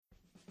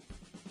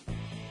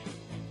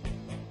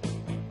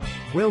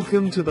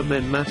Welcome to the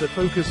Men Matter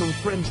Focus on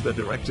Friends, the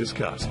Director's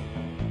Cut.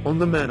 On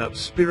the Man Up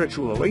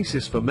Spiritual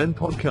Oasis for Men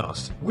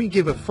podcast, we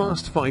give a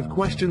fast 5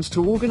 questions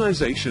to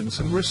organizations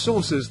and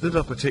resources that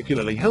are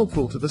particularly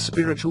helpful to the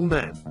spiritual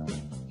man.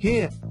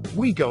 Here,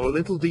 we go a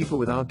little deeper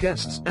with our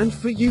guests and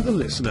for you the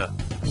listener,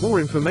 more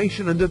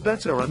information and a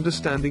better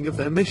understanding of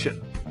their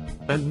mission.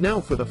 And now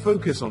for the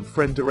Focus on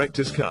Friend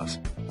Director's Cut.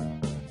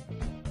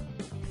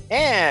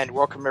 And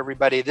welcome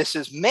everybody. This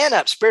is Man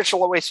Up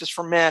Spiritual Oasis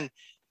for Men.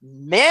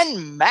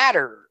 Men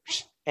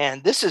Matters.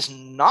 And this is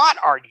not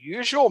our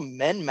usual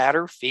Men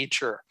Matter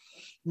feature.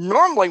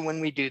 Normally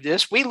when we do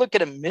this, we look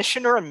at a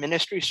mission or a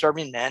ministry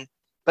serving men.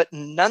 But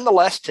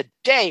nonetheless,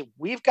 today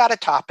we've got a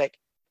topic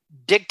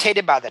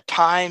dictated by the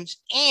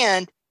times,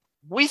 and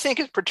we think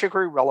it's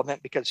particularly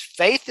relevant because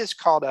faith is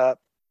caught up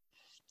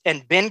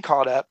and been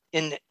caught up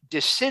in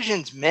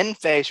decisions men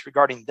face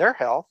regarding their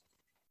health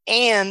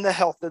and the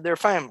health of their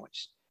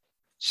families.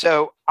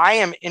 So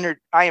I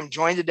am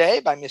joined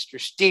today by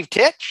Mr. Steve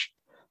Titch,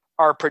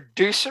 our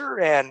producer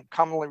and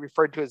commonly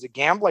referred to as a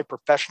gambler, a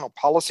professional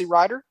policy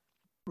writer.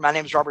 My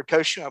name is Robert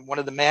Koshu. I'm one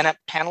of the Man Up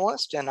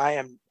panelists, and I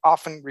am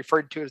often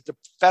referred to as the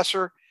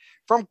professor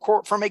from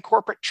a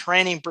corporate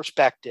training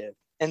perspective.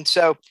 And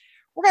so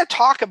we're going to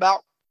talk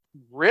about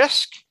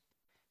risk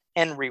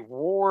and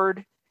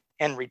reward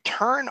and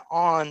return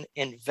on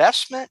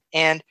investment,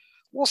 and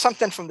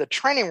something from the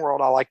training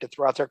world I like to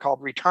throw out there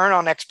called return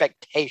on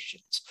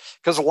expectations,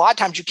 because a lot of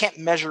times you can't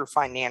measure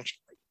financially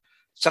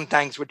some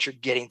things what you're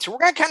getting. So we're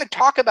going to kind of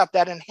talk about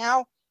that and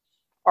how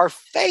our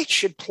faith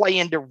should play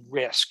into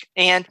risk.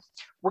 And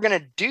we're going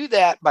to do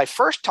that by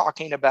first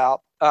talking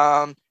about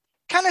kind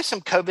of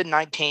some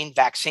COVID-19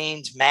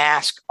 vaccines,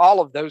 masks,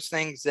 all of those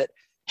things that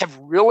have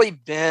really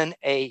been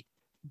a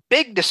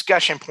big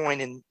discussion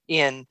point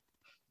in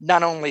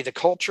not only the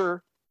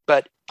culture,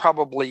 but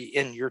probably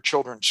in your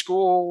children's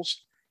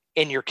schools,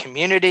 in your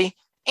community,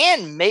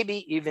 and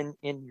maybe even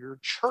in your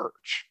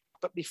church.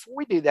 But before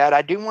we do that,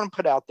 I do want to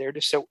put out there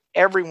just so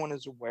everyone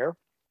is aware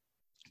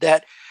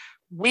that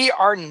we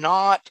are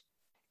not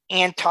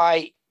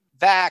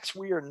anti-vax.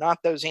 We are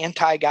not those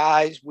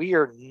anti-guys. We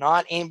are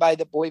not anybody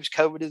that believes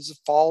COVID is a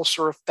false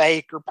or a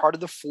fake or part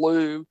of the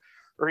flu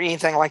or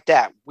anything like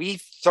that. We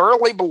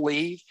thoroughly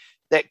believe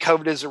that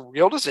COVID is a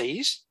real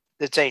disease.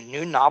 It's a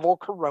new novel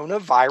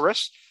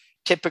coronavirus.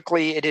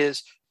 Typically, it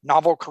is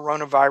novel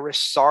coronavirus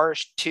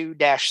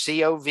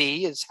SARS-2-CoV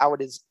is how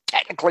it is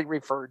technically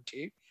referred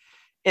to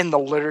in the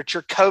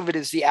literature. COVID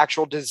is the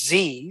actual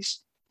disease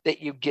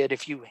that you get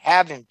if you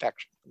have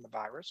infection from the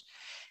virus.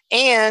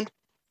 And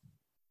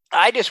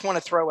I just want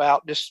to throw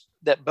out just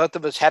that both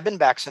of us have been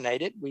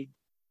vaccinated. We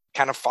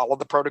kind of follow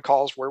the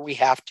protocols where we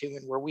have to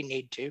and where we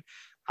need to.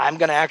 I'm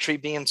going to actually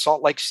be in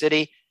Salt Lake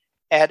City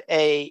at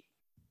a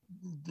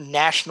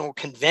national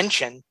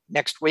convention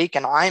next week,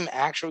 and I'm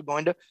actually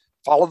going to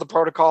follow the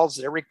protocols.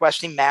 They're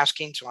requesting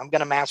masking, so I'm going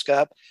to mask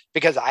up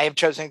because I have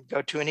chosen to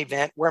go to an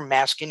event where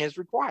masking is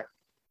required.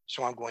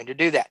 So I'm going to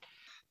do that.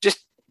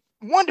 Just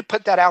wanted to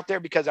put that out there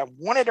because I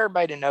wanted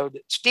everybody to know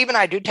that Steve and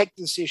I do take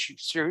this issue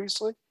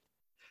seriously,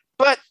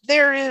 but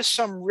there is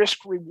some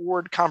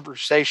risk-reward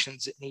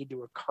conversations that need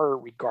to occur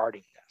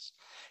regarding this.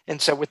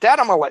 And so with that,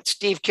 I'm going to let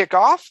Steve kick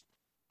off,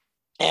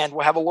 and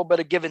we'll have a little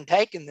bit of give and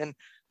take, and then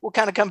we'll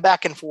kind of come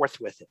back and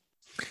forth with it.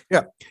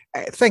 Yeah.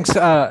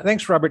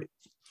 Thanks, Robert.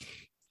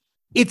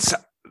 It's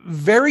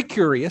very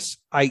curious.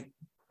 I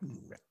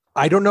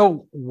don't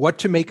know what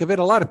to make of it.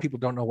 A lot of people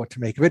don't know what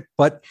to make of it,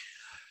 but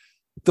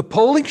the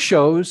polling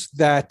shows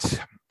that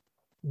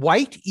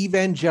white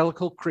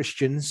evangelical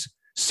Christians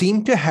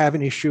seem to have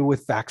an issue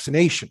with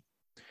vaccination.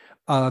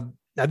 Now,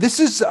 this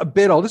is a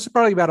bit old. This is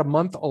probably about a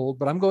month old,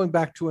 but I'm going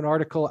back to an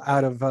article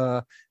out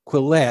of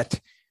Quillette,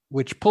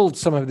 which pulled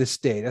some of this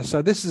data.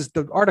 So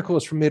the article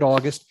is from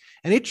mid-August,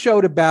 and it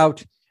showed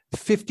about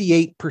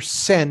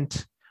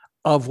 58%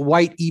 of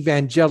white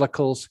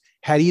evangelicals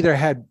had either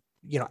had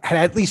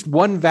at least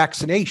one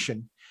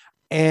vaccination,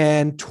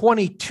 and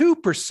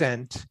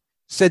 22%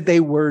 said they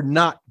were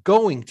not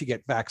going to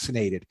get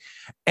vaccinated.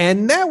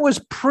 And that was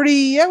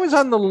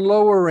on the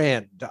lower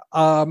end.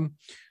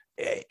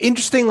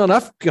 Interesting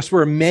enough, because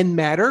we're Men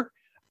Matter,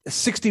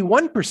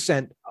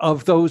 61%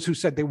 of those who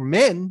said they were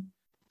men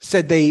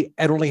said they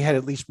had only had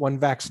at least one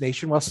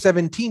vaccination, while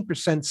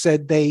 17%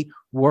 said they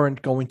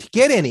weren't going to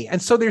get any.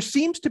 And so there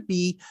seems to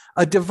be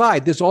a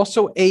divide. There's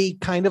also a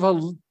kind of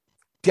a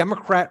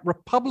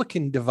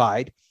Democrat-Republican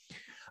divide.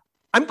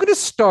 I'm going to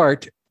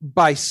start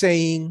by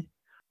saying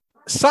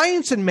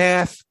science and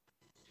math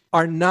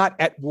are not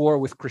at war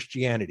with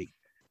Christianity.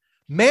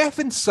 Math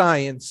and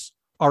science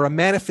are a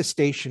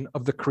manifestation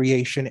of the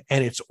creation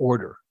and its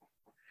order.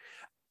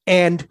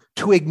 And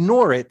to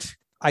ignore it,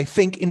 I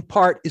think in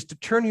part is to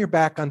turn your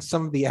back on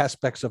some of the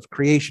aspects of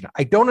creation.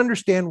 I don't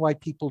understand why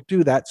people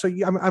do that. So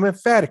I'm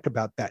emphatic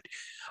about that.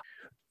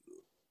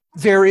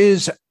 There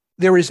is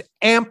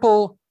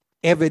ample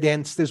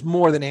evidence, there's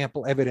more than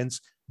ample evidence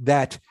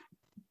that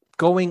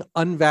going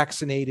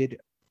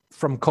unvaccinated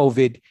from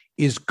COVID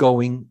is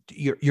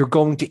you're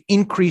going to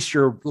increase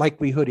your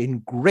likelihood in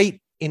great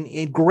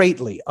in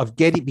greatly of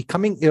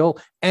becoming ill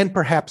and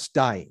perhaps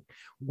dying.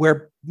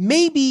 Where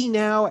maybe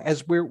now,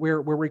 as we're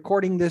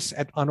recording this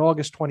on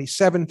August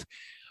 27th,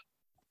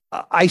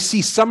 I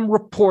see some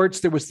reports.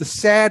 There was the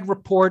sad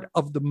report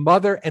of the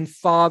mother and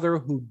father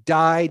who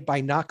died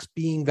by not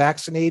being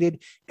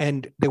vaccinated,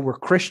 and they were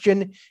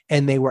Christian,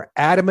 and they were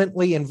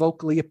adamantly and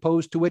vocally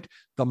opposed to it.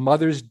 The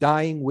mother's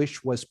dying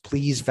wish was,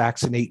 please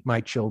vaccinate my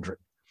children.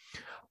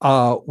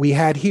 We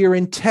had here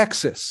in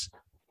Texas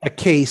a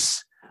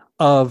case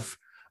of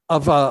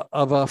a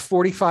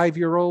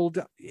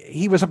 45-year-old.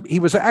 He was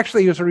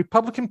a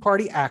Republican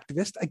Party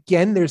activist.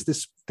 Again, there's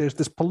this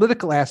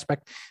political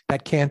aspect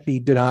that can't be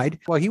denied.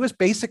 Well, he was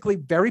basically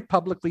very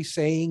publicly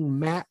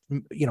saying,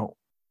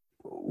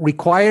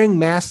 requiring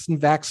masks and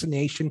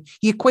vaccination.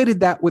 He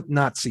equated that with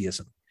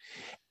Nazism,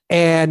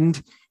 and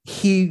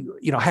he,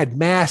 had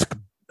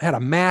a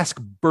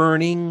mask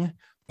burning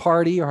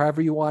party, or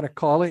however you want to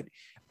call it.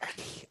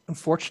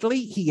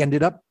 Unfortunately, he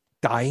ended up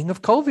dying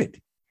of COVID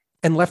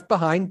and left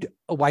behind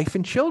a wife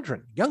and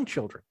children, young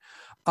children.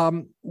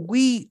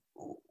 We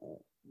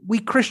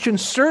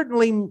Christians,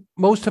 certainly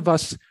most of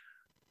us,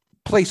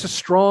 place a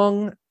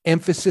strong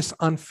emphasis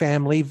on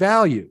family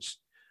values.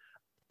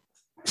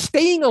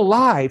 Staying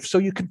alive so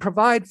you can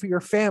provide for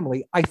your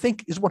family, I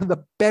think, is one of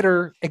the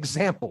better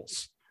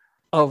examples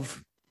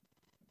of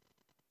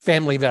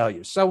family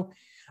values. So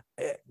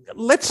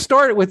let's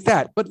start with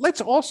that, but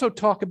let's also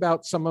talk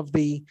about some of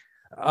the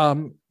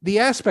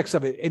aspects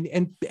of it,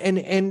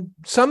 and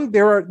some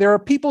there are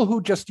people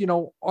who just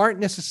aren't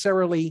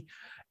necessarily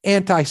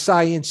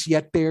anti-science,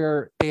 yet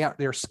they're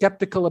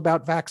skeptical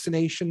about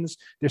vaccinations.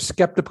 They're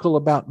skeptical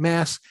about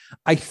masks.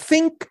 I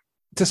think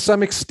to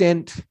some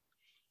extent,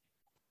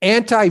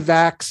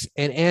 anti-vax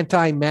and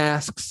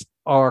anti-masks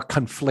are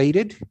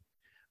conflated.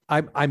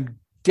 I'm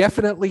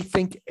definitely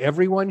think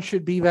everyone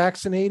should be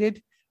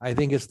vaccinated. I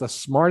think it's the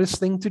smartest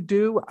thing to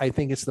do. I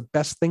think it's the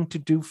best thing to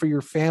do for your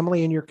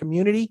family and your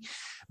community.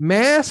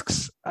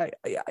 Masks, I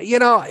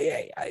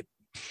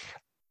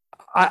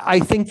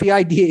think the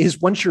idea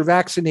is once you're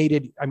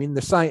vaccinated, I mean,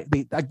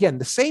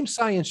 the same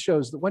science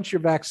shows that once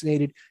you're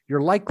vaccinated,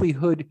 your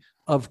likelihood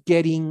of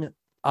getting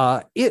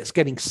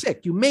sick.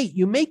 You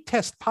may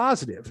test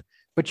positive,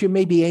 but you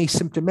may be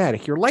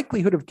asymptomatic. Your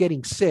likelihood of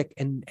getting sick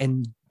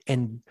and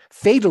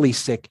fatally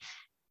sick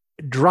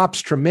drops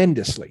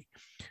tremendously.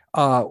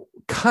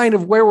 Kind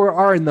of where we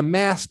are in the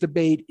mask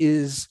debate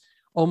is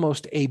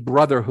almost a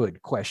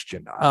brotherhood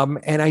question.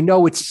 And I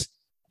know it's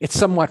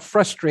somewhat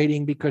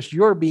frustrating because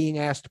you're being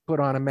asked to put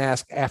on a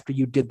mask after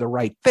you did the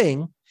right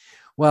thing,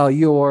 while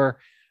you're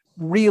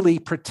really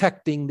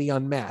protecting the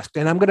unmasked.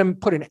 And I'm going to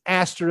put an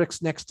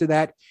asterisk next to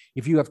that.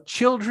 If you have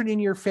children in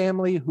your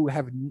family who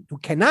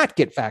cannot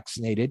get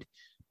vaccinated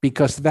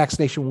because the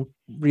vaccination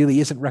really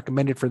isn't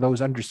recommended for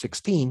those under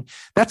 16,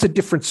 that's a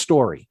different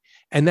story.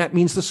 And that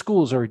means the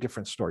schools are a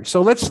different story.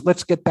 So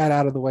let's get that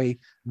out of the way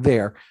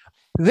there.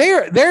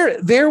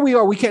 There we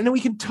are. We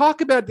can talk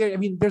about there. I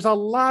mean, there's a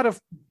lot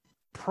of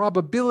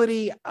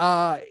probability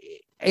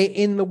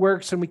in the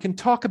works, and we can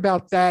talk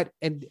about that.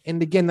 And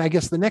again, I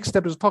guess the next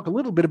step is to talk a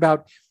little bit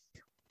about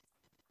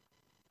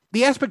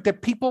the aspect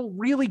that people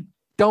really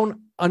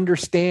don't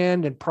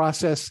understand and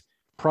process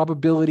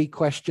probability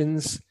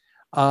questions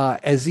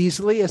as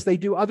easily as they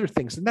do other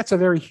things, and that's a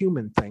very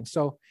human thing.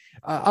 So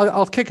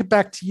I'll kick it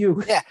back to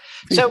you. Yeah.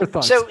 So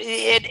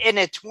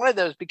it's one of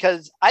those,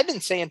 because I've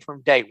been saying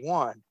from day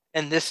one,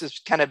 and this has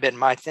kind of been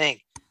my thing,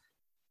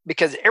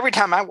 because every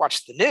time I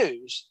watch the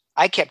news,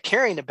 I kept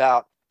hearing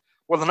about,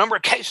 well, the number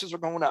of cases are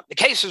going up. The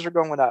cases are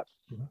going up.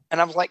 Mm-hmm.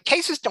 And I was like,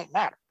 cases don't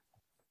matter.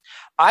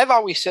 I've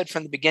always said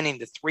from the beginning,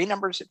 the three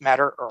numbers that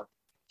matter are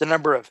the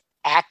number of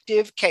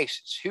active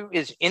cases, who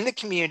is in the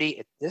community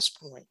at this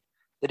point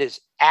that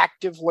is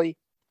actively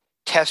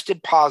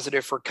tested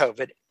positive for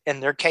COVID,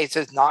 and their case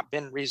has not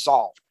been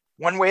resolved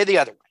one way or the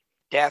other way,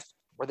 death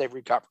or they've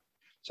recovered.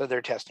 So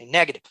they're testing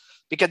negative,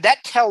 because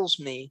that tells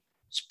me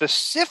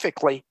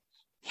specifically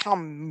how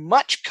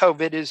much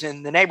COVID is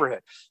in the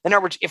neighborhood. In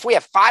other words, if we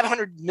have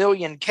 500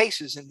 million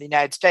cases in the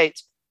United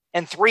States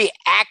and 3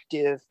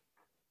 active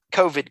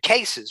COVID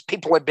cases,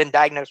 people have been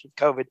diagnosed with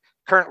COVID,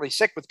 currently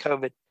sick with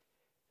COVID,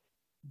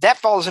 that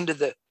falls into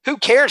the who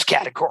cares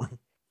category,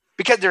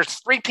 because there's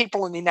 3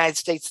 people in the United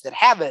States that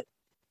have it.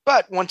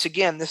 But once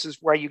again, this is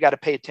where you got to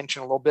pay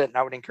attention a little bit. And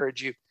I would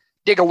encourage you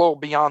dig a little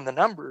beyond the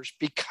numbers,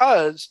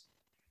 because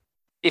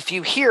if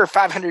you hear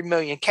 500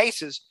 million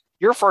cases,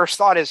 your first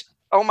thought is,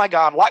 oh my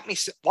God, lock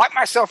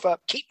myself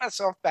up, keep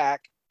myself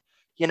back,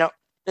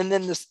 And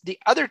then the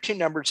other 2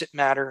 numbers that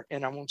matter,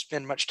 and I won't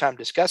spend much time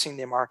discussing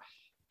them, are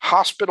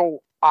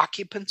hospital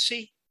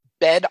occupancy,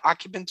 bed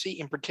occupancy,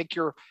 in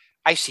particular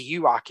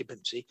ICU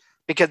occupancy,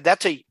 because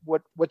that's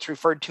what's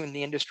referred to in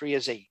the industry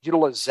as a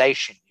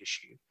utilization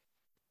issue,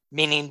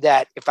 meaning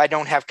that if I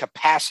don't have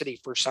capacity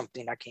for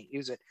something, I can't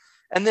use it.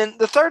 And then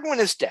the third one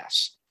is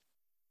deaths.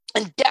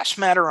 And deaths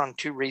matter on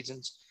 2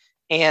 reasons.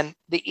 And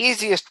the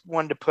easiest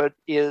one to put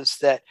is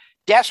that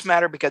deaths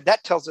matter because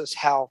that tells us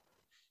how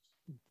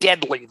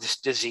deadly this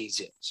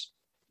disease is.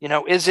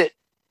 Is it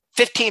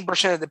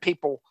 15% of the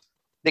people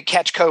that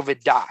catch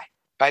COVID die.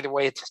 By the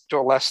way, it's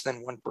still less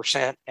than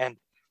 1%, and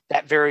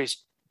that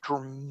varies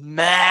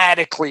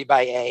dramatically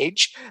by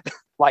age,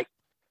 like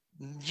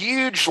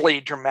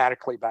hugely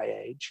dramatically by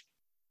age.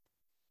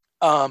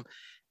 And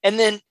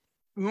then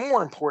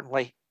more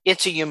importantly,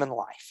 it's a human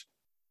life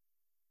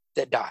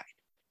that died.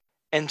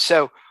 And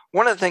so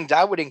one of the things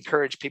I would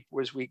encourage people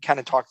as we kind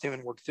of talk through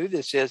and work through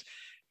this is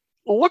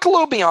look a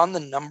little beyond the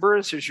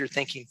numbers as you're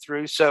thinking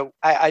through. So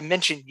I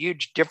mentioned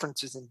huge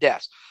differences in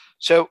deaths.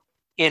 So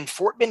in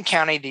Fort Bend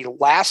County, the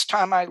last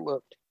time I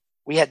looked,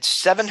 we had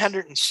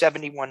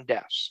 771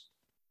 deaths.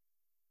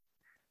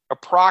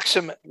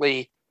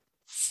 Approximately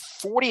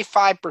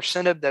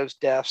 45% of those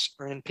deaths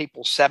are in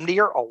people 70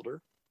 or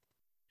older,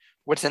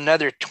 with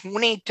another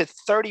 20 to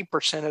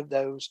 30% of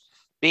those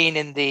being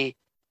in the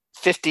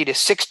 50 to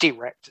 60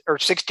 or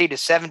 60 to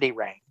 70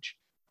 range.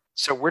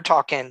 So we're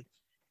talking,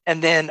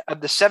 and then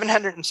of the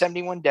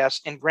 771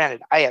 deaths, and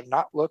granted, I have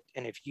not looked,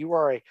 and if you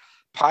are a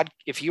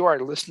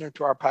listener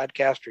to our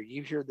podcast or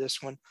you hear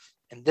this one,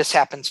 and this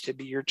happens to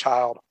be your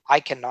child,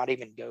 I cannot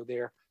even go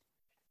there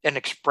and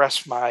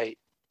express my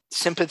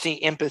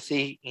sympathy,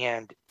 empathy,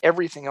 and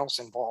everything else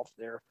involved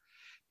there.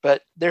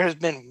 But there has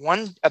been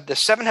one of the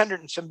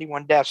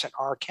 771 deaths in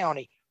our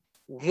county,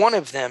 one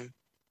of them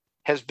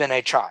has been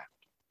a child.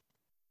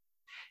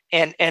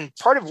 And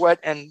part of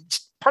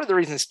the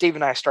reason Steve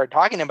and I started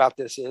talking about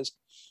this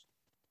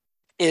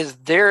is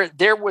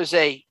there was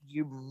a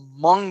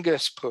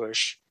humongous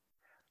push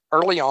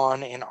early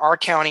on in our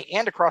county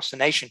and across the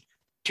nation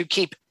to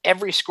keep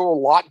every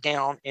school locked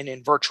down and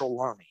in virtual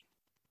learning.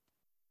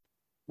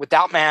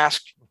 Without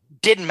masks,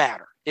 didn't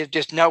matter. It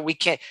just, no, we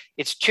can't.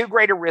 It's too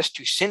great a risk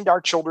to send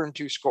our children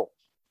to school.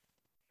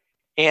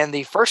 And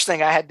the first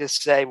thing I had to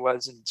say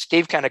was, and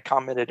Steve kind of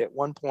commented at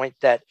one point,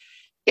 that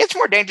it's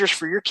more dangerous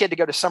for your kid to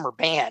go to summer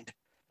band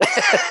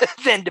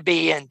than to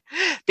be in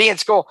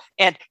school.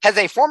 And as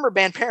a former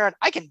band parent,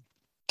 I can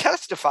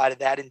testify to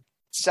that in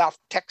South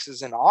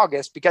Texas in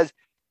August, because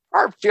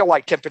our feel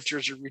like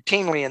temperatures are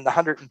routinely in the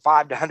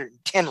 105 to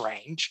 110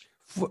 range.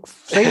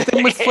 Same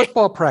thing with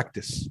football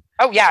practice.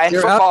 Oh yeah, and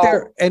they're football, out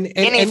there, and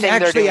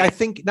actually, I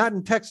think not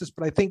in Texas,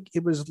 but I think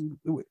it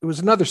was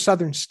another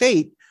southern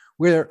state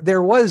where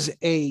there was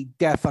a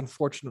death,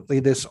 unfortunately,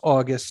 this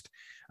August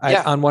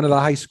on one of the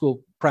high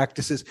school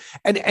practices,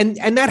 and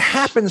that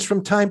happens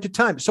from time to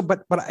time. So,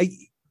 but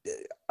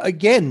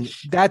again,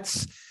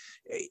 that's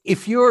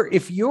if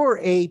you're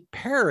a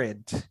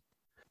parent.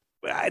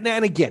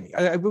 And again,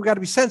 we've got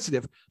to be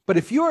sensitive. But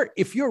if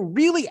you're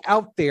really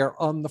out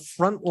there on the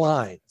front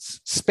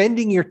lines,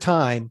 spending your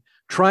time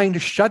trying to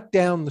shut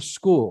down the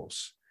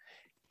schools,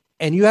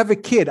 and you have a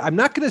kid, I'm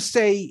not going to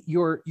say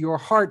your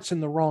heart's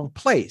in the wrong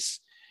place,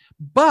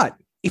 but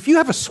if you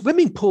have a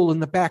swimming pool in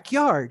the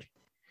backyard,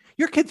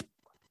 your kid's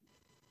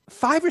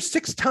 5 or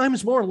 6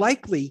 times more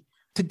likely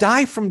to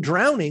die from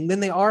drowning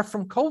than they are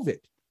from COVID.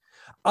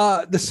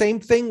 The same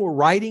thing, we're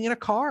riding in a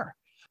car.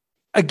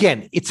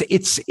 Again,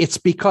 it's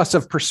because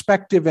of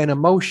perspective and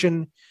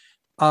emotion.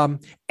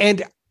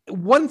 And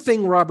one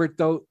thing, Robert,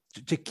 though,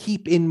 to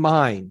keep in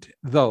mind,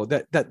 though,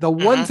 that the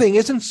one thing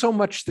isn't so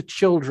much the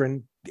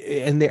children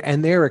and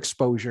their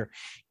exposure.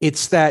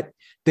 It's that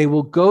they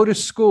will go to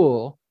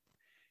school,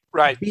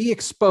 right, be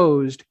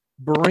exposed,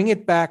 bring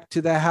it back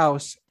to the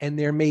house, and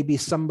there may be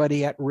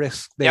somebody at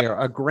risk there,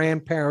 a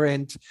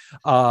grandparent,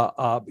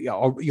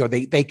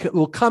 they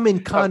will come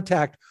in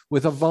contact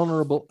with a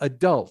vulnerable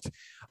adult.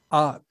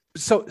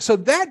 So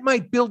that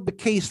might build the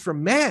case for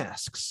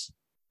masks.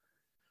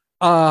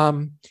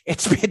 To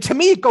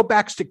me, it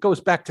goes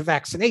back to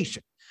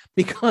vaccination,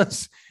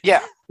 because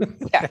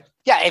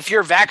if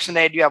you're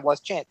vaccinated, you have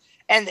less chance.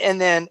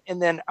 And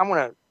then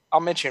I'll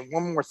mention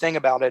one more thing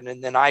about it,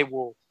 and then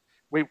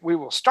we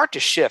will start to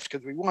shift,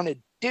 because we want to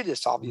do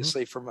this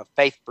obviously from a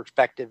faith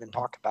perspective and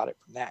talk about it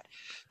from that.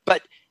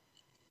 But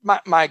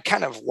my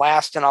kind of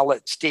last, and I'll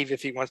let Steve,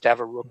 if he wants to have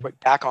a real quick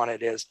tack on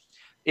it,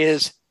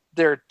 is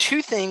there are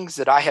 2 things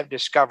that I have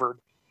discovered,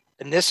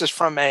 and this is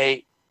from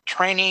a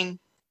training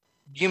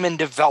human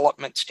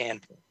development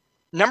standpoint.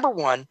 Number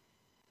 1,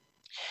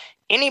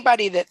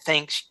 anybody that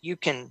thinks you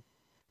can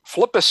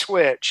flip a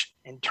switch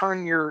and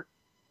turn your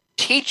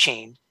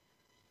teaching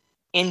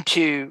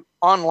into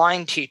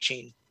online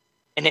teaching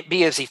and it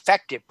be as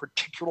effective,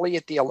 particularly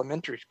at the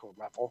elementary school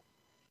level,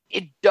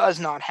 it does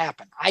not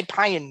happen. I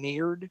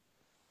pioneered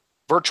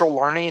virtual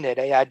learning at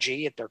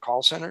AIG at their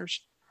call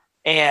centers,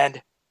 and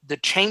the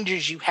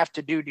changes you have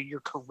to do to your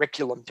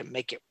curriculum to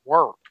make it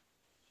work,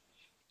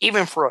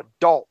 even for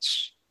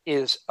adults,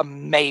 is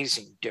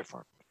amazing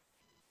different.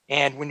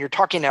 And when you're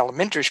talking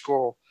elementary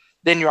school,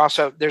 then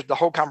there's the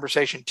whole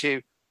conversation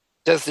too.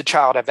 Does the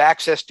child have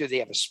access? Do they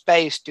have a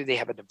space? Do they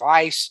have a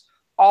device?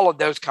 All of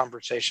those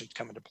conversations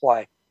come into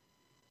play.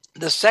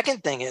 The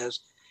second thing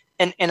is,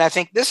 and I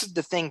think this is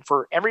the thing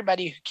for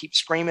everybody who keeps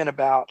screaming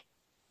about,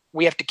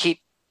 we have to keep,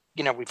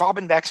 we've all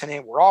been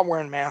vaccinated, we're all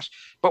wearing masks,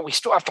 but we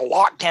still have to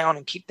lock down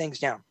and keep things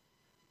down.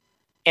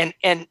 And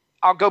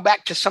I'll go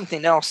back to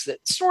something else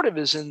that sort of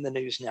is in the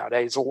news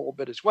nowadays a little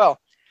bit as well.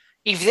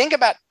 If you think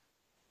about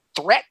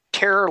threat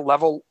terror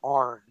level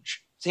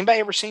orange. Has anybody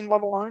ever seen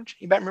Level Orange?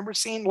 Anybody remember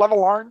seeing Level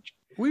Orange?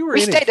 We were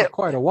in it for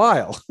quite a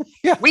while.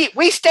 Yeah.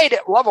 We stayed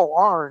at Level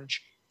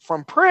Orange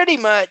from pretty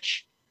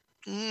much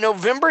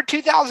November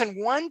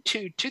 2001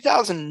 to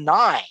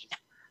 2009.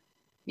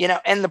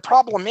 And the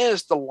problem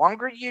is, the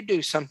longer you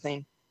do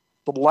something,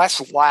 the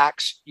less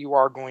lax you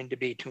are going to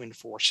be to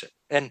enforce it.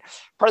 And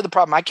part of the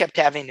problem I kept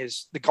having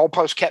is the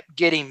goalpost kept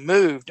getting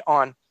moved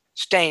on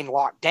staying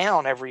locked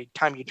down every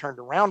time you turned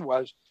around.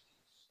 Was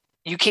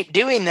you keep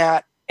doing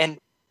that. And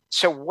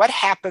so what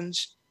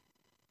happens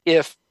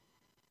if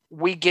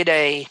we get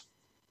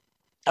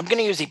I'm going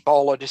to use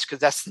Ebola just because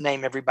that's the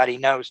name everybody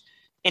knows,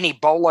 an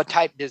Ebola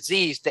type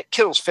disease that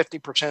kills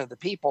 50% of the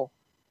people,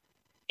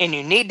 and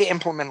you need to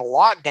implement a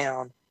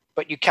lockdown,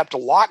 but you kept a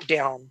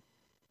lockdown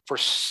for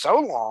so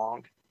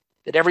long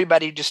that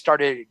everybody just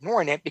started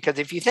ignoring it. Because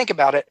if you think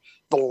about it,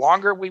 the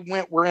longer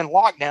we're in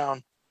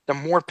lockdown, the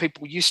more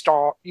people you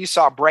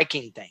saw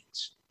breaking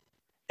things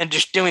and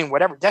just doing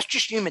whatever. That's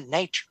just human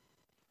nature.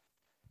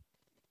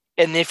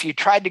 And if you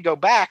tried to go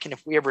back, and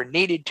if we ever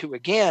needed to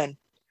again,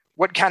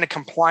 what kind of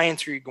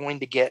compliance are you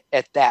going to get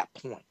at that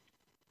point?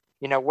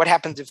 What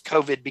happens if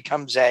COVID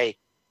becomes a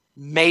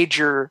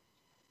major,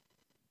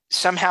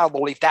 somehow the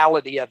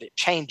lethality of it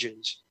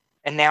changes,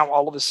 and now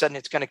all of a sudden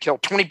it's going to kill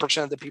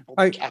 20% of the people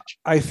that catch it?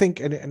 I think,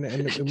 and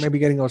maybe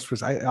getting those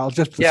first, I'll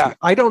just,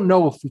 I don't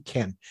know if we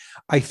can.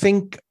 I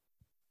think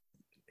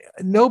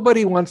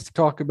nobody wants to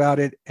talk about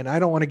it, and I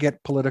don't want to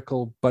get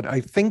political, but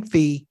I think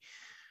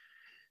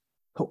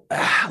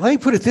let me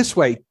put it this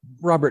way,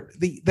 Robert,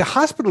 the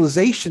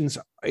hospitalizations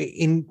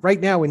right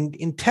now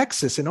in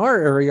Texas, in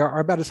our area, are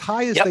about as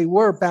high as they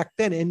were back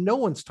then. And no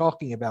one's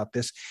talking about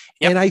this.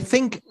 Yep. And I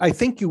think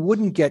you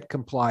wouldn't get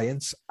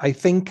compliance. I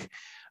don't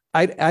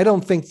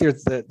think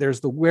there's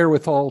the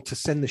wherewithal to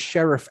send the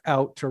sheriff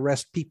out to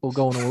arrest people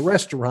going to a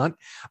restaurant,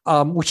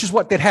 which is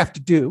what they'd have to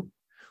do.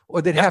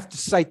 Or they'd have to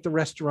cite the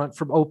restaurant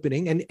from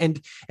opening, and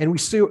we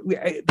see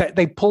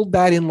they pulled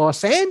that in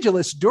Los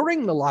Angeles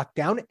during the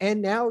lockdown,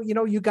 and now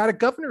you got a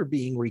governor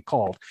being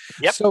recalled.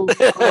 Yep. So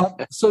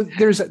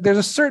there's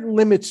a certain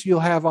limits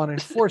you'll have on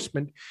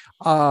enforcement.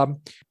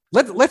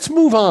 Let's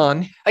move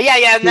on.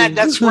 And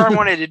that's where I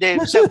wanted to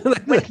do. So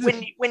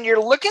when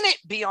you're looking at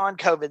beyond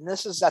COVID, and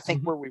this is I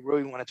think where we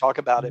really want to talk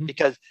about it,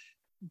 because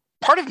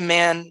part of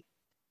man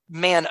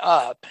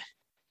up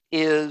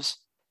is,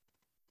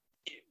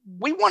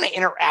 we want to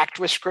interact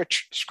with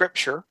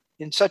scripture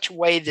in such a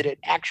way that it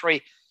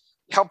actually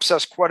helps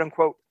us, quote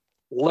unquote,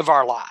 live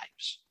our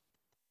lives.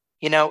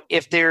 My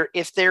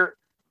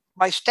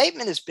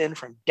statement has been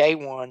from day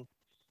one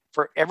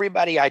for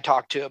everybody I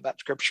talk to about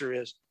scripture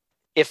is,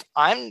 if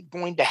I'm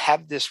going to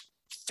have this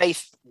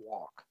faith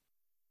walk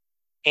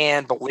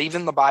and believe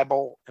in the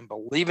Bible and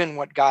believe in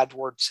what God's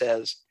word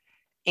says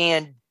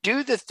and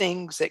do the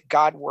things that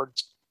God's word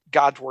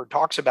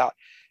talks about,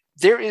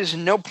 there is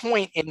no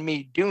point in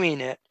me doing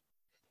it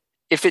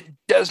if it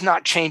does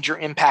not change or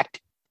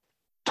impact,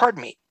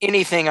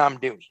 anything I'm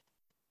doing.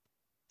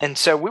 And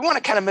so we want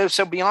to kind of move.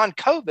 So beyond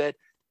COVID,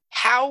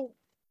 how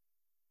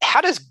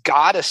does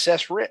God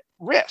assess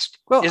risk?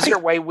 Well, is there a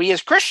way we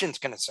as Christians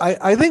can assess?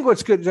 I think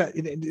what's good,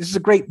 this is a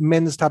great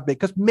men's topic,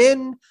 because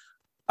men,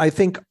 I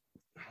think,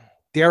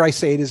 dare I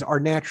say it, are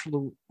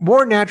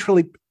more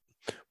naturally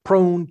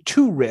prone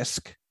to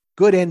risk,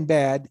 good and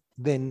bad,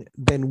 than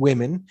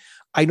women.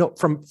 I know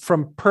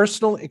from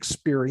personal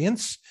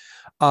experience,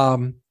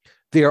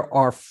 there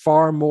are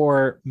far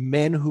more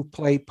men who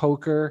play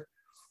poker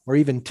or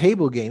even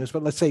table games,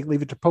 but let's say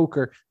leave it to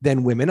poker,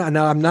 than women.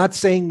 Now, I'm not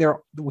saying the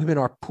women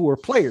are poor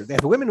players. There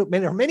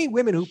are many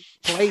women who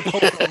play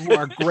poker who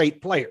are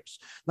great players,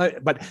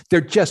 but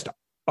there just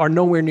are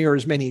nowhere near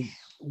as many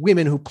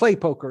women who play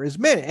poker as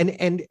men.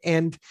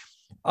 And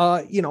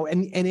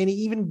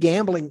even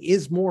gambling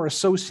is more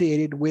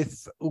associated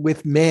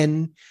with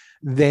men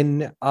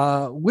than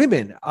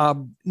women.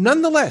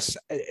 Nonetheless,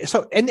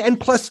 so and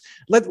plus,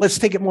 let's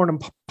take it more on a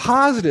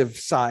positive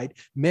side.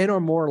 Men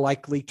are more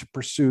likely to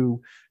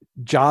pursue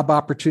job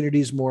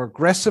opportunities more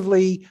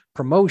aggressively,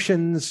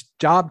 promotions,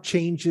 job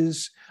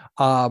changes.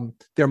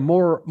 They're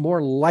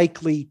more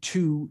likely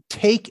to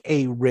take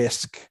a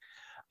risk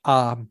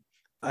than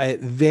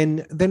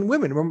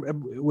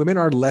women. Women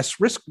are less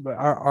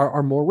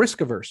are more risk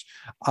averse.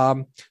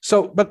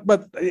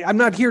 But I'm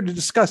not here to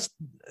discuss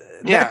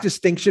that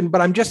distinction, but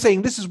I'm just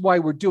saying this is why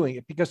we're doing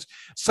it, because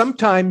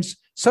sometimes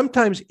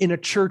in a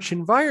church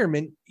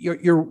environment,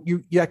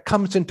 that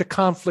comes into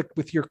conflict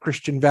with your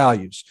Christian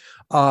values,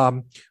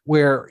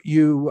 where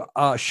you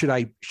should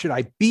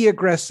I be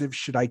aggressive?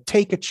 Should I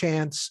take a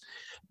chance?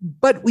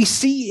 But we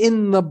see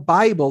in the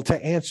Bible,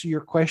 to answer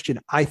your question,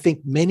 I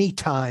think many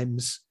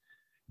times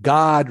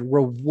God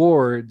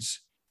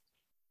rewards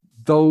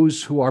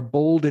those who are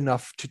bold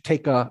enough to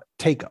take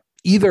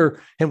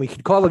either, and we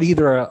could call it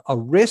either a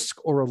risk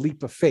or a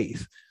leap of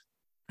faith.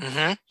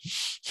 Mm-hmm.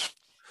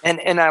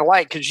 And I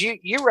like, because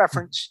you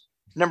reference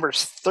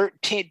Numbers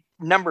 13,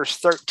 Numbers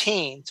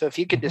 13. So if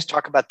you could just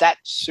talk about that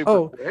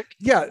super quick.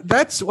 Yeah,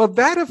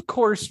 that of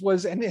course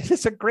was, and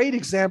it's a great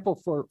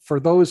example for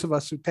those of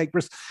us who take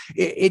risks.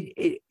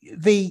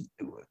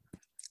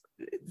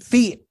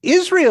 The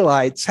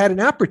Israelites had an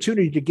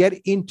opportunity to get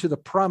into the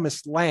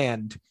promised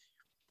land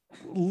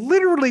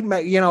literally,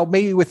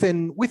 maybe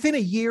within a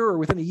year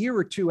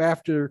or two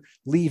after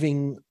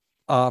leaving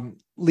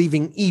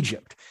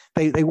Egypt.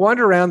 They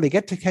wander around, they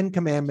get to 10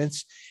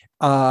 commandments,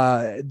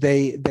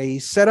 they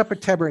set up a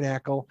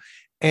tabernacle,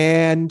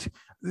 and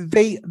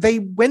they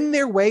wend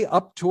their way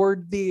up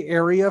toward the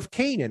area of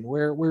Canaan,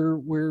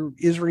 where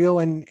Israel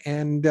and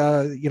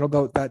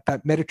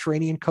that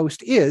Mediterranean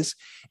coast is.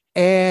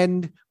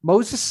 And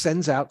Moses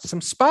sends out some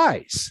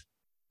spies,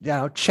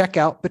 check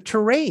out the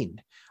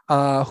terrain.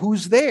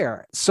 Who's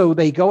there? So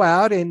they go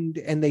out and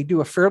they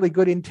do a fairly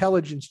good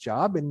intelligence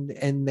job,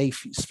 and they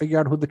figure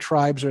out who the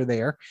tribes are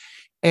there.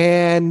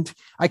 And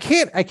I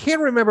can't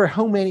remember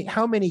how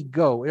many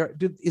go.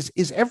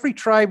 Is every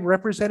tribe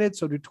represented?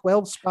 So do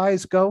 12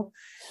 spies go?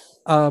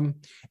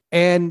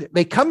 And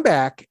they come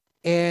back,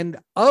 and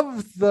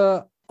of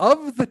the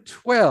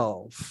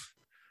 12,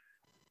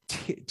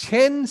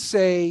 10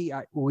 say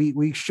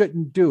we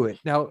shouldn't do it.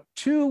 Now,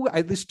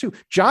 at least two,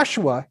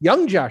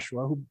 young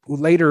Joshua, who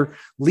later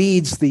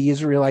leads the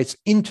Israelites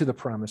into the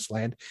promised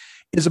land,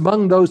 is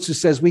among those who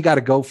says, we got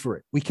to go for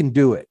it. We can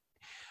do it.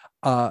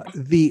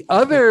 The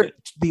others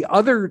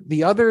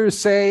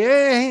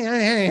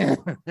say,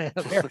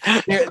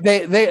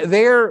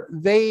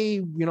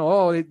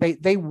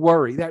 they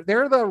worry.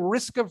 They're the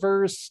risk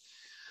averse.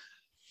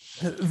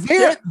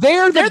 They're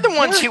the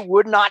ones who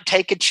would not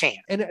take a chance.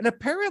 And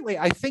apparently,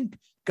 I think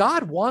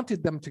God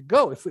wanted them to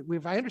go.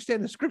 If I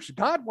understand the scripture,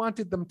 God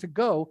wanted them to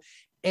go,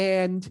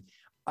 and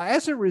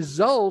as a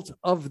result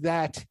of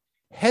that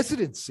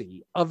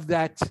hesitancy, of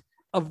that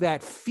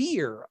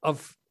fear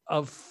of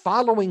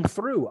following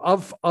through,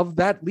 of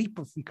that leap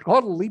of, we call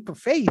it a leap of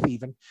faith,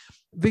 even,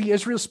 the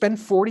Israel spent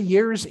 40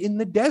 years in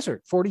the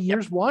desert, 40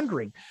 years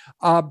wandering,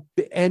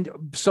 and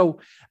so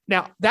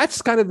now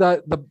that's kind of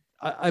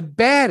a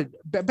bad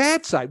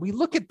side. We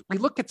look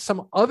at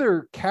some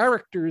other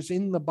characters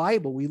in the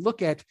Bible. We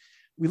look at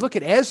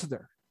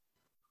Esther,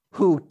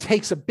 who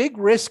takes a big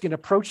risk in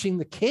approaching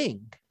the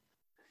king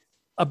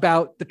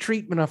about the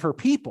treatment of her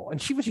people,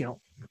 and she was,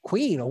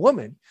 queen, a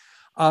woman.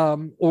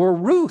 Or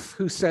Ruth,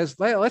 who says,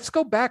 let's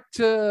go back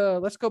to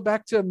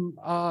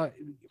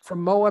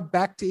from Moab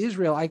back to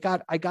Israel. I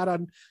got a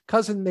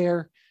cousin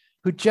there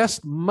who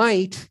just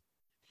might,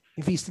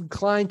 if he's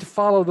inclined to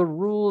follow the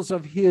laws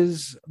of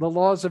his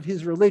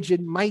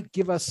religion, might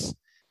give us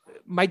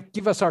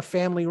our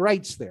family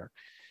rights there.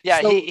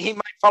 Yeah, so, he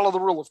might follow the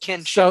rule of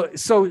kinship.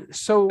 So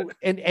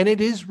and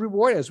it is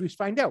rewarded, as we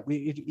find out.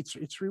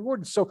 It's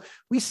rewarded. So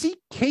we see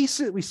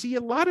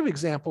a lot of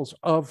examples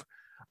of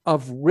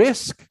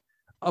risk,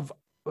 of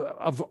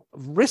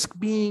risk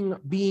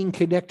being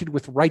connected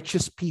with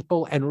righteous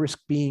people, and risk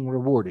being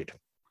rewarded.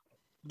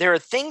 There are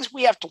things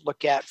we have to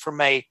look at from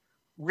a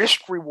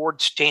risk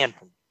reward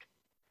standpoint,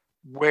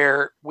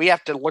 where we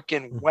have to look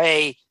and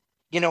weigh,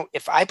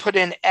 if I put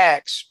in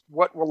X,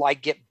 what will I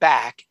get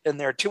back? And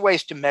there are two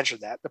ways to measure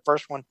that. The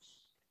first one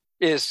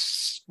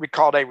is we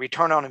call it a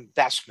return on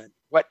investment.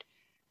 What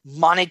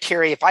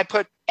monetary, if I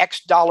put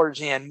X dollars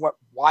in, what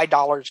Y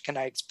dollars can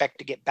I expect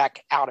to get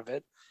back out of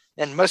it?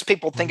 And most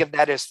people think of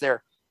that as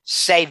their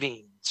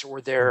savings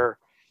or their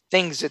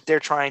things that they're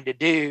trying to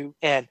do.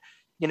 And,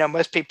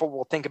 most people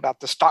will think about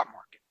the stock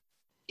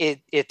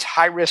market. It's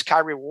high risk, high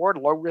reward,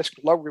 low risk,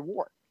 low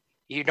reward.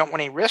 You don't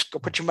want any risk, go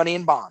put your money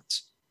in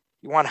bonds.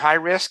 You want high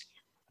risk,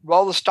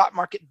 roll the stock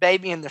market,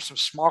 baby, and there's some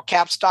small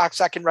cap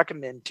stocks I can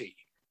recommend to you.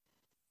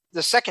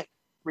 The second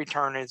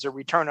return is a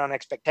return on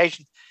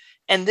expectations.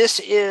 And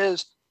this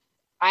is,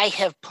 I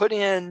have put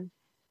in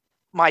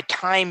my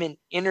time and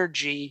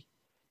energy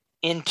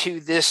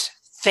into this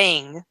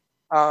thing,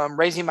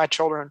 raising my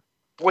children,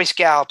 Boy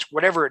Scouts,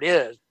 whatever it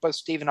is. Both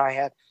Steve and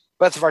I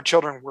both of our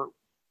children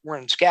were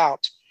in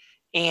Scouts,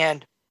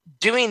 and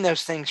doing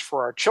those things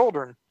for our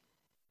children.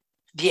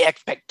 The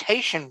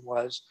expectation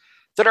was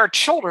that our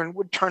children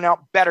would turn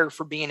out better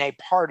for being a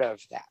part of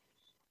that,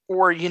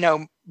 or,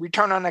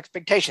 return on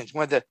expectations.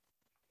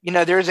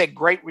 There's a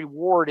great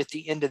reward at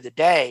the end of the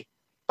day,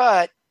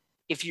 but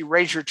if you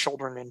raise your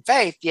children in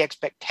faith, the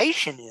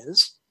expectation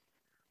is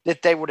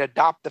that they would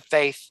adopt the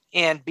faith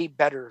and be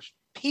better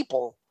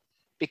people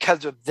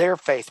because of their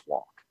faith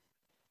walk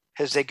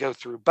as they go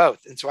through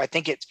both. And so I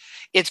think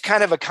it's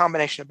kind of a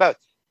combination of both.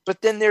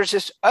 But then there's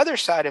this other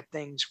side of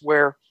things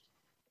where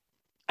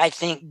I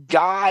think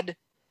God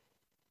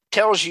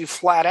tells you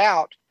flat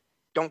out,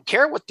 don't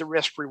care what the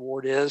risk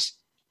reward is.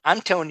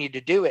 I'm telling you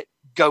to do it.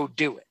 Go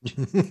do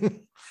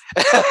it.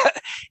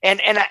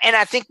 and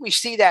I think we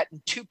see that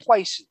in two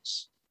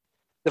places.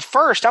 The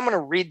first, I'm going to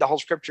read the whole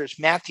scripture. It's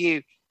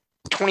Matthew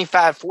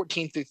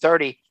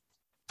 25:14-30.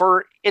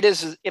 For it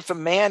is if a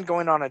man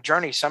going on a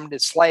journey summoned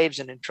his slaves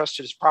and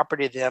entrusted his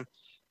property to them,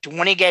 to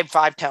one he gave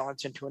 5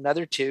 talents, and to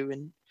another 2,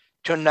 and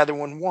to another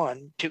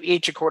 1, to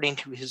each according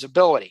to his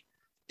ability.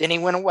 Then he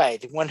went away.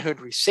 The one who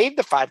had received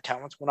the 5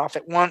 talents went off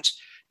at once,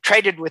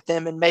 traded with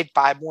them, and made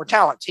 5 more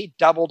talents. He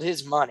doubled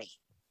his money.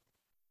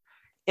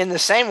 In the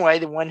same way,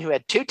 the one who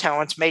had 2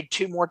 talents made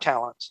 2 more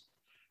talents.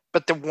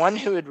 But the one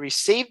who had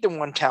received the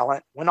 1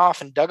 talent went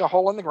off and dug a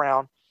hole in the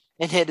ground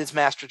and hid his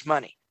master's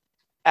money.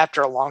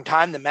 After a long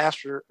time, the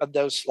master of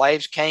those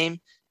slaves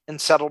came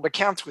and settled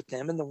accounts with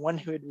them. And the one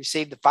who had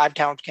received the 5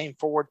 talents came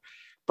forward,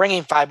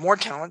 bringing 5 more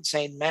talents,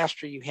 saying,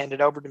 Master, you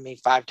handed over to me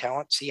 5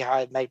 talents. See how I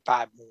have made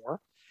 5 more.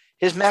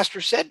 His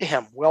master said to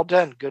him, Well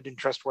done, good and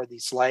trustworthy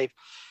slave.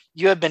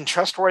 You have been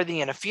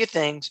trustworthy in a few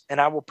things,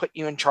 and I will put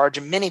you in charge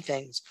of many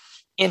things.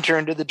 Enter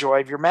into the joy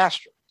of your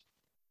master.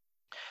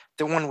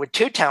 The one with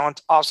 2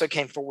 talents also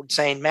came forward,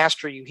 saying,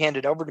 Master, you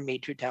handed over to me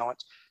 2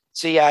 talents.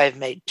 See, I have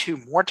made 2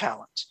 more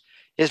talents.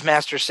 His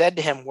master said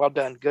to him, Well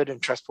done, good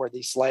and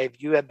trustworthy slave.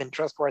 You have been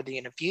trustworthy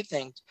in a few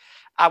things.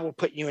 I will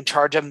put you in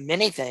charge of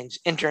many things.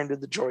 Enter into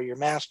the joy of your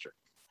master.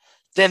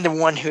 Then the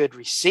one who had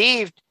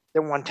received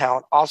the 1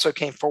 talent also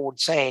came forward,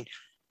 saying,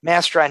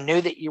 Master, I knew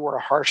that you were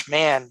a harsh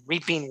man,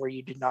 reaping where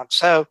you did not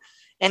sow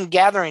and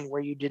gathering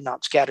where you did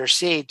not scatter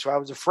seed. So I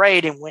was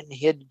afraid and went and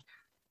hid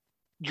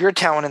your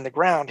talent in the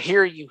ground.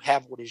 Here you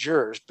have what is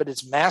yours. But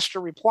his master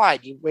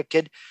replied, You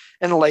wicked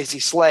and lazy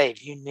slave.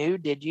 You knew,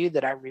 did you,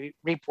 that I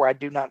reap where I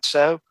do not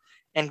sow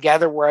and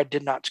gather where I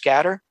did not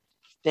scatter?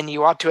 Then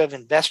you ought to have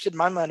invested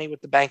my money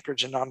with the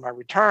bankers, and on my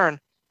return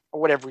I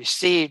would have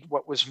received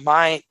what was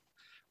my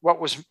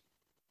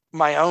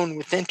own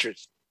with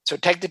interest. So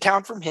take the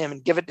talent from him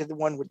and give it to the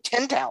one with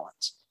 10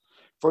 talents.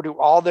 For to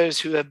all those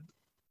who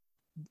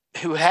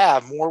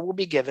have, more will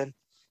be given,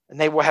 and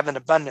they will have an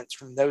abundance.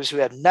 From those who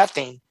have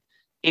nothing,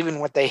 even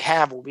what they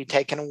have will be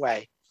taken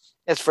away.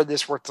 As for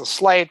this worthless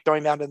slave, throw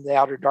him out into the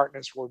outer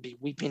darkness, where will be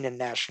weeping and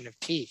gnashing of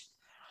teeth.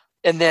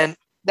 And then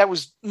that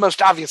was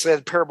most obviously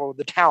the parable of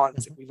the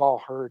talents that we've all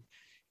heard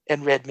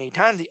and read many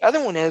times. The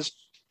other one is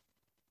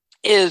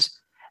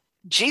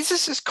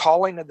Jesus'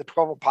 calling of the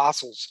 12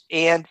 apostles.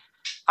 And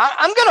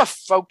I'm going to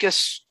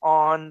focus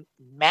on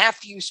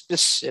Matthew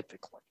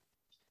specifically,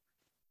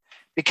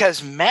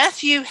 because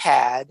Matthew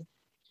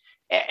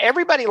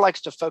everybody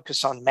likes to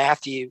focus on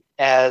Matthew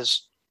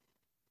as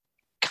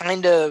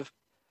kind of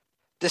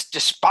this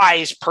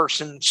despised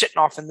person sitting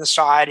off in the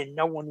side, and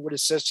no one would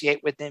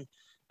associate with him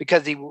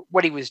because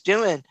what he was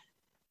doing.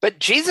 But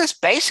Jesus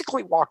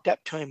basically walked up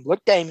to him,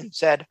 looked at him, and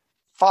said,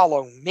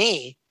 "Follow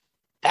me."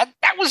 That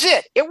was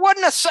it. It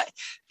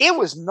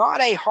was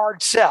not a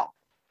hard sell.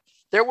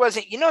 There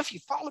wasn't, if you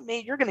follow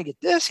me, you're going to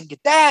get this and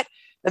get that,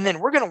 and then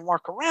we're going to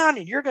walk around,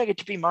 and you're going to get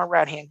to be my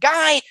right-hand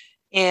guy.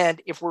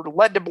 And if we're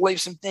led to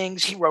believe some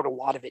things, he wrote a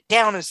lot of it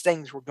down as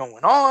things were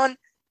going on,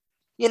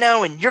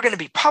 and you're going to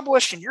be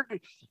published, and your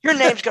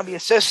name's going to be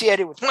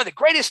associated with one of the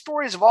greatest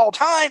stories of all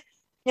time.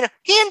 He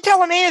didn't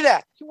tell him any of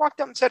that. He walked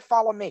up and said,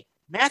 "Follow me."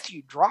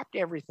 Matthew dropped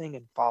everything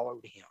and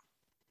followed him.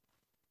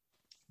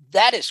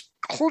 That is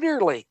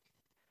clearly,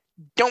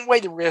 don't weigh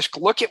the risk.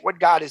 Look at what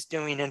God is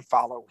doing and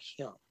follow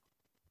him.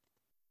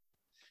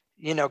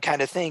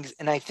 Kind of things.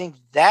 And I think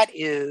that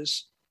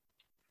is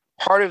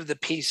part of the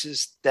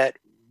pieces that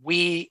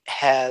we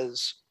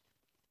as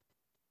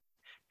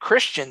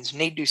Christians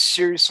need to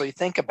seriously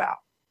think about,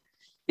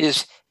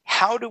 is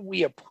how do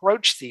we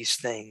approach these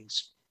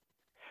things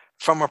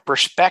from a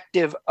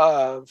perspective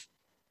of,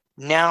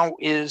 now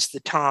is the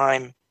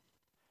time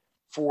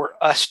for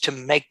us to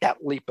make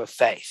that leap of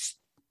faith.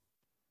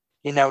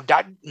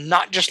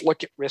 Not just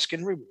look at risk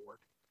and reward,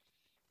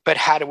 but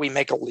how do we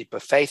make a leap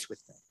of faith with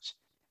things?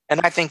 And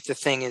I think the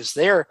thing is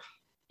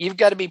you've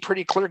got to be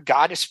pretty clear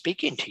God is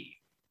speaking to you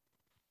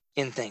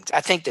in things.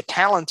 I think the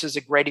talents is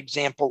a great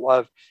example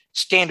of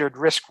standard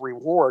risk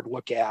reward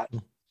look at.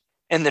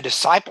 And the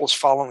disciples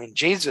following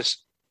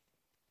Jesus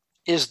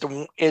is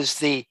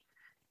the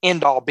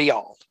end all be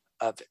all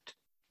of it.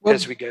 Well,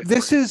 as we go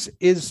this through.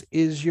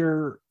 is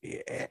your,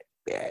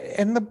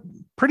 and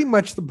pretty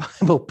much the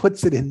Bible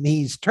puts it in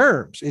these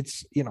terms.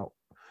 It's,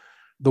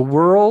 the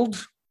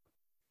world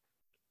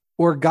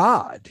or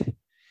God.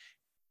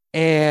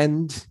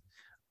 And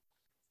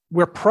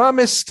we're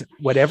promised,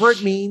 whatever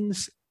it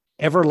means,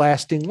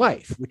 everlasting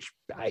life, which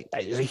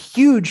is a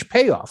huge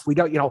payoff. We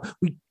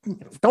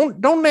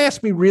don't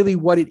ask me really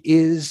what it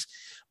is,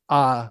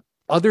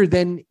 other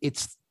than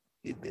it's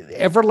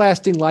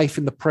everlasting life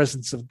in the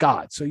presence of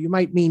God. So you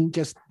might mean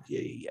just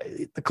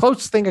the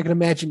closest thing I can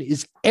imagine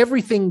is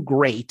everything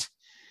great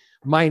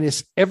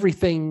minus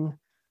everything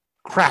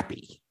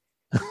crappy.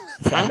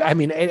 I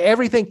mean,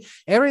 everything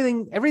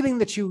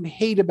that you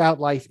hate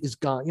about life is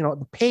gone.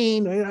 The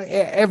pain,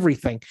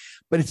 everything.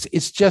 But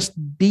it's just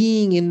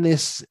being in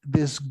this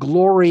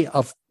glory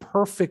of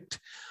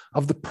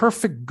the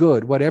perfect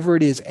good, whatever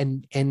it is,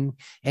 and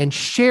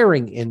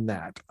sharing in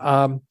that.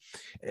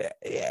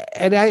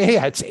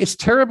 It's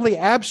terribly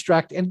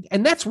abstract, and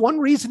that's one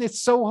reason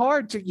it's so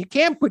hard you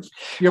can't put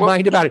your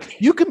mind about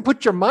it. You can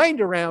put your mind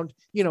around,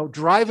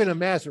 driving a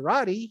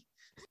Maserati.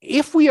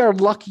 If we are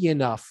lucky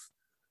enough,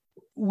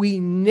 we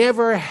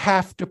never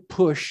have to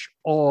push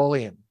all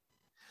in.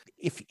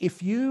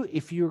 If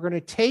you're going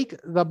to take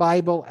the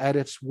Bible at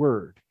its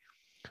word,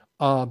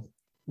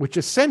 which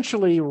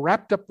essentially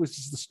wrapped up with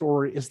the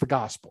story is the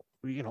gospel.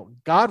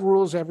 God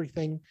rules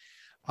everything.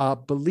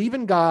 Believe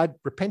in God,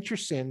 repent your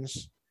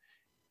sins.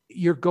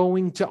 You're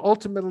going to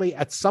ultimately,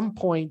 at some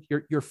point,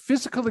 your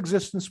physical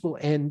existence will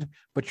end,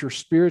 but your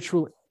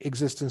spiritual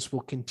existence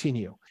will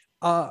continue.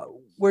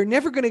 We're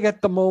never going to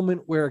get the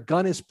moment where a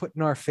gun is put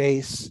in our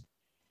face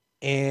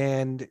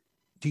and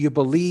do you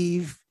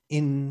believe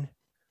in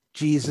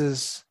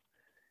Jesus?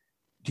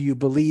 Do you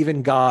believe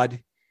in God?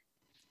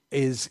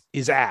 Is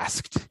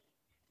asked,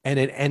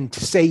 and to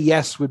say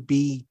yes would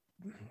be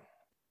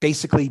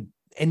basically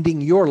ending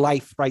your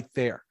life right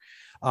there.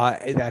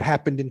 That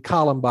happened in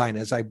Columbine,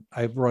 as I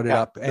brought it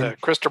up, and the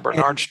Christopher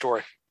Bernard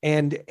story.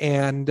 And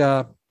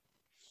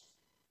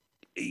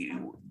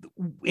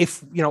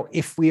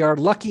if we are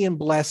lucky and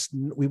blessed,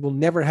 we will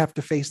never have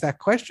to face that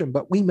question,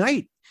 but we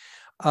might.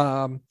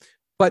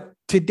 But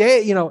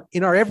today,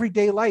 in our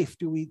everyday life,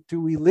 do we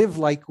live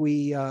like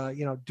we,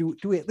 do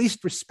we at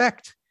least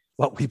respect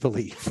what we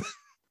believe?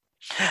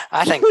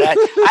 I think that,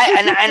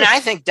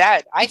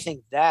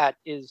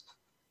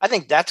 I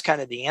think that's kind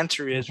of the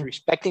answer, is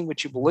respecting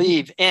what you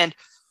believe and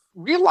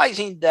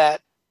realizing that,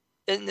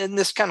 and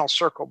this kind of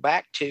circle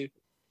back to,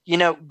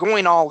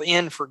 going all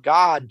in for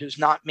God does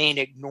not mean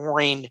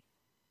ignoring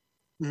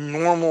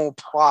normal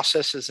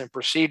processes and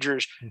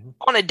procedures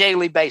on a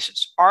daily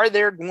basis. Are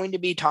there going to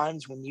be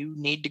times when you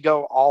need to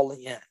go all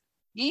in?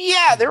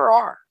 Yeah, there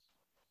are.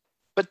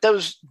 But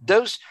those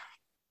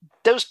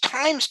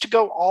times to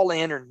go all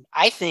in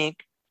I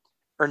think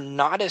are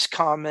not as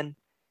common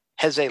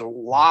as a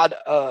lot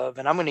of,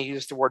 and I'm going to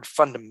use the word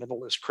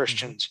fundamentalist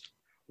Christians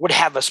would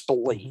have us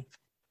believe.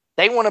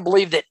 They want to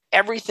believe that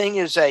everything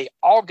is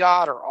all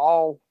God or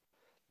all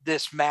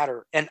this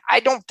matter. And I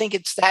don't think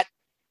it's that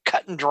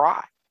cut and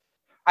dry.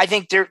 I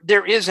think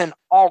there is an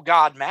all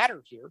God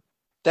matter here.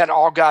 That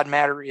all God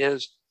matter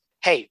is,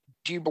 hey,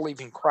 do you believe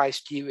in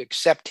Christ? Do you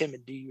accept him?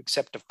 And do you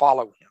accept to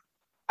follow him?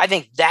 I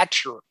think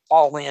that's your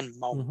all in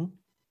moment.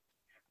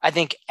 I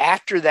think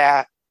after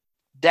that,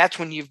 that's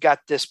when you've got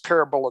this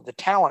parable of the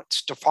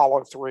talents to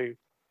follow through,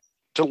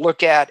 to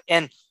look at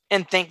and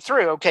think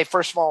through. Okay,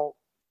 first of all,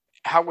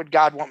 how would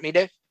God want me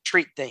to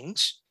treat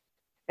things?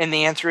 And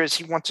the answer is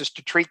he wants us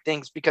to treat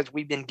things because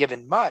we've been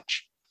given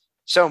much.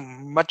 So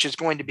much is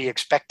going to be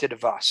expected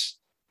of us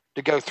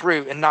to go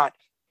through and not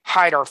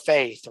hide our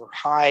faith or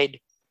hide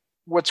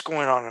what's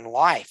going on in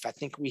life.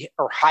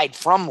 Or hide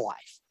from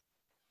life.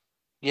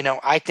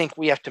 I think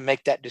we have to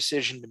make that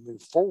decision to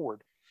move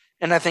forward.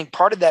 And I think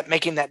part of that,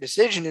 making that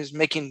decision, is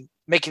making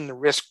the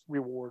risk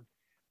reward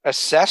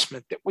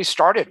assessment that we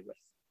started with.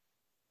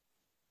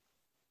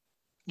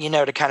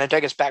 To kind of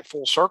take us back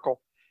full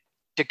circle,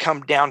 to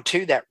come down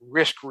to that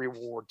risk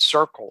reward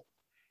circle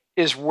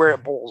is where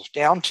it boils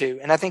down to.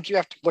 And I think you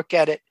have to look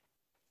at it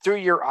through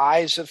your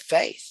eyes of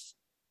faith,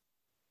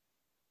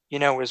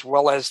 as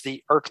well as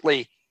the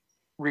earthly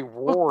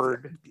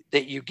reward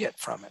that you get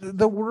from it.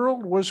 The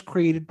world was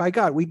created by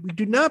God. We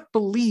do not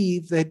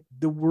believe that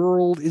the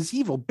world is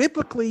evil.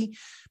 Biblically,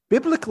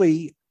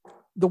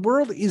 the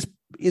world is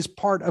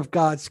part of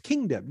God's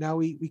kingdom. Now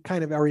we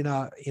kind of are in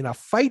a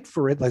fight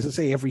for it. As I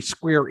say, every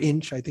square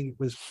inch. I think it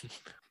was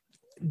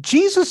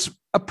Jesus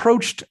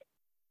approached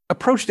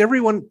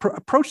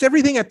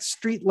everything at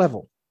street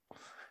level.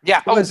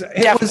 Yeah,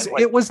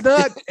 it was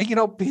not,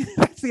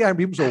 that's the idea.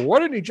 People say, why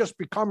didn't he just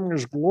become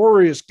this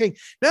glorious king?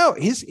 No,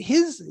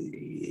 his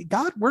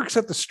God works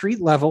at the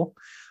street level,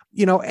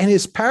 and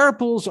his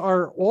parables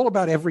are all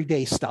about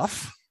everyday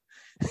stuff.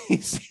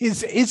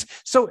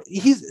 So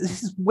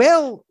he's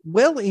well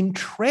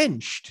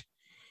entrenched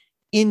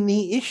in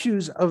the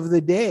issues of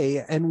the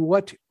day and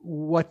what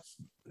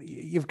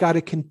you've got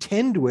to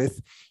contend with,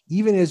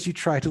 even as you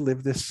try to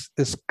live this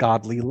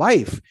godly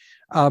life.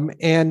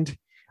 And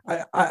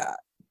I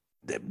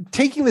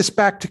taking this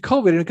back to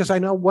COVID, because I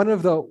know one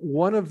of the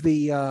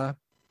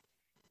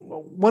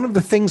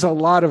things a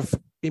lot of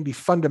maybe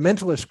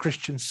fundamentalist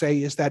Christians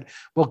say is that,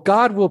 well,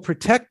 God will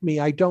protect me.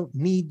 I don't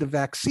need the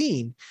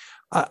vaccine.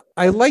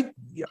 I like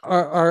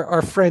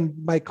our friend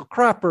Michael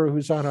Cropper,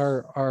 who's on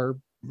our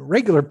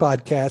regular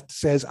podcast,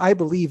 says, I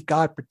believe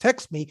God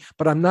protects me,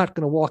 but I'm not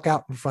going to walk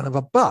out in front of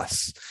a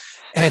bus.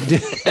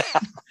 And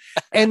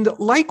and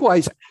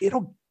likewise,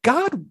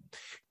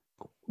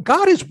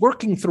 God is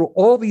working through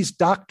all these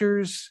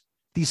doctors,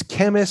 these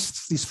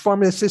chemists, these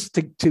pharmacists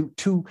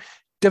to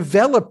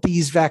develop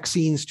these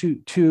vaccines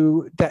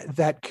to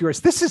that cures.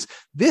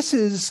 This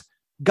is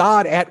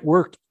God at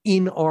work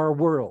in our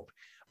world.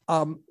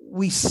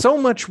 We so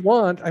much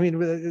want. I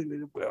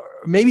mean,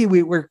 maybe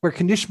we're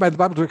conditioned by the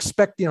Bible to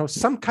expect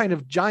some kind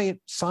of giant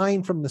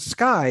sign from the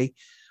sky,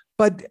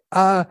 but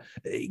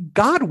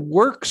God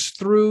works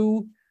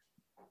through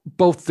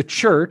both the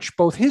church,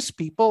 both his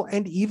people,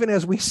 and even,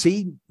 as we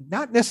see,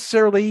 not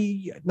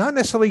necessarily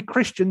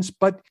Christians,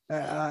 but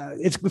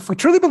if we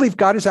truly believe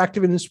God is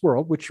active in this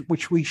world,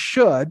 which we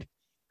should,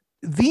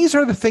 these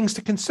are the things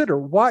to consider.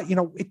 Why,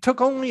 it took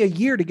only a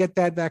year to get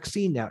that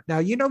vaccine out. Now,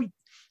 you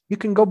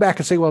can go back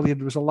and say, well, there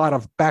was a lot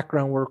of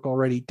background work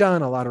already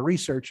done, a lot of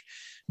research.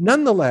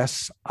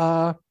 Nonetheless,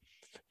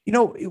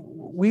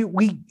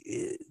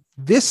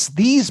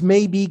 these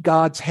may be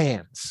God's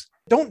hands.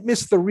 Don't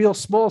miss the real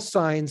small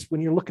signs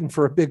when you're looking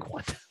for a big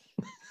one.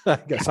 I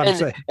guess I'm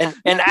saying. And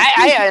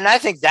I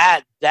think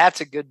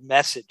that's a good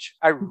message.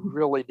 I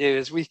really do.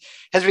 As we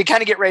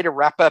kind of get ready to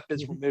wrap up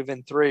as we're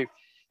moving through.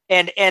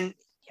 And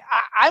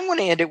I want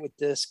to end it with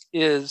this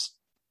is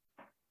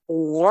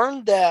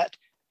learn that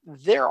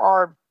there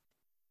are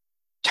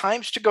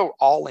times to go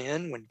all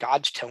in when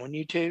God's telling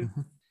you to.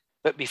 Mm-hmm.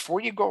 But before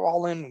you go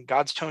all in when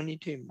God's telling you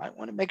to, you might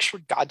want to make sure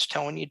God's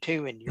telling you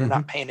to and you're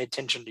not paying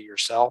attention to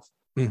yourself.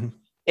 Mm-hmm.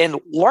 And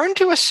learn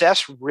to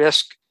assess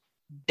risk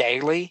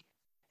daily.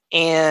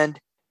 And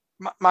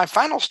my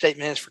final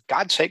statement is, for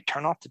God's sake,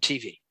 turn off the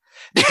TV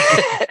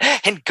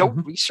and go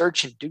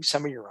research and do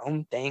some of your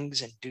own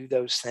things and do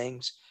those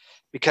things,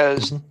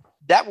 because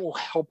that will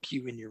help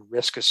you in your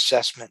risk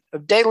assessment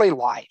of daily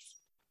life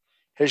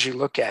as you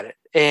look at it.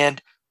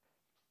 And,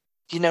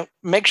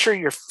 make sure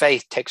your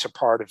faith takes a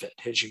part of it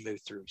as you move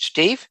through.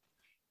 Steve?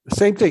 The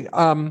same thing.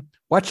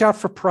 Watch out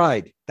for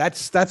pride.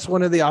 That's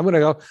one of the, I'm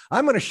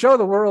going to show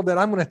the world that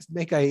I'm going to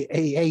make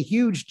a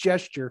huge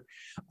gesture.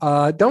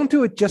 Don't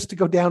do it just to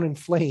go down in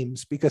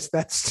flames, because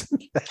that's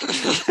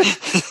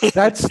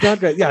not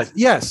good.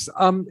 Yes.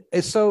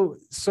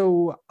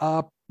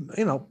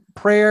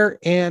 Prayer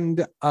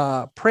and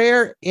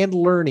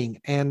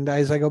learning. And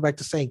as I go back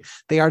to saying,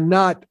 they are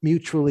not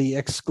mutually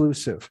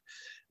exclusive.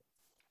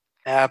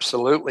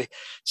 Absolutely.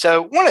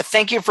 So I want to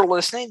thank you for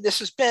listening. This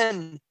has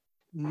been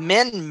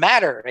Men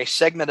Matter, a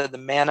segment of the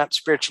Man Up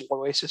Spiritual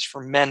Oasis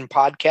for Men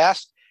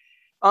podcast.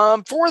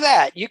 For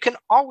that, you can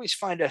always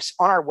find us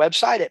on our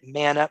website at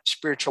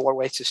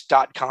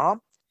manupspiritualoasis.com.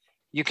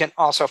 You can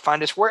also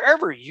find us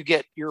wherever you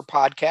get your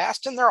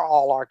podcast, and they're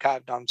all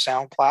archived on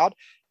SoundCloud.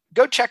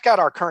 Go check out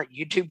our current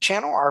YouTube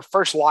channel. Our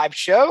first live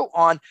show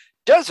on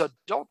Does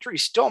Adultery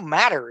Still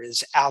Matter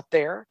is out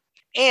there.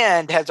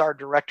 And as our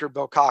director,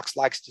 Bill Cox,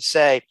 likes to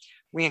say,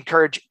 we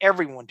encourage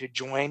everyone to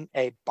join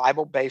a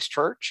Bible-based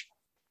church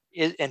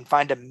and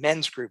find a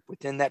men's group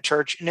within that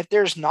church. And if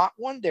there's not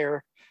one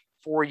there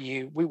for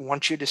you, we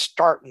want you to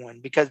start one,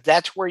 because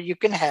that's where you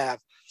can have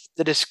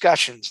the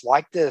discussions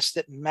like this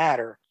that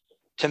matter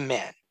to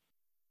men.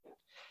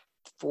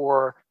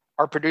 For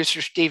our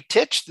producer, Steve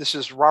Titch, this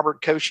is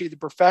Robert Koshy, the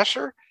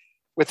professor,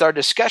 with our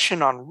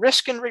discussion on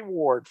risk and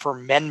reward for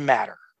Men Matter.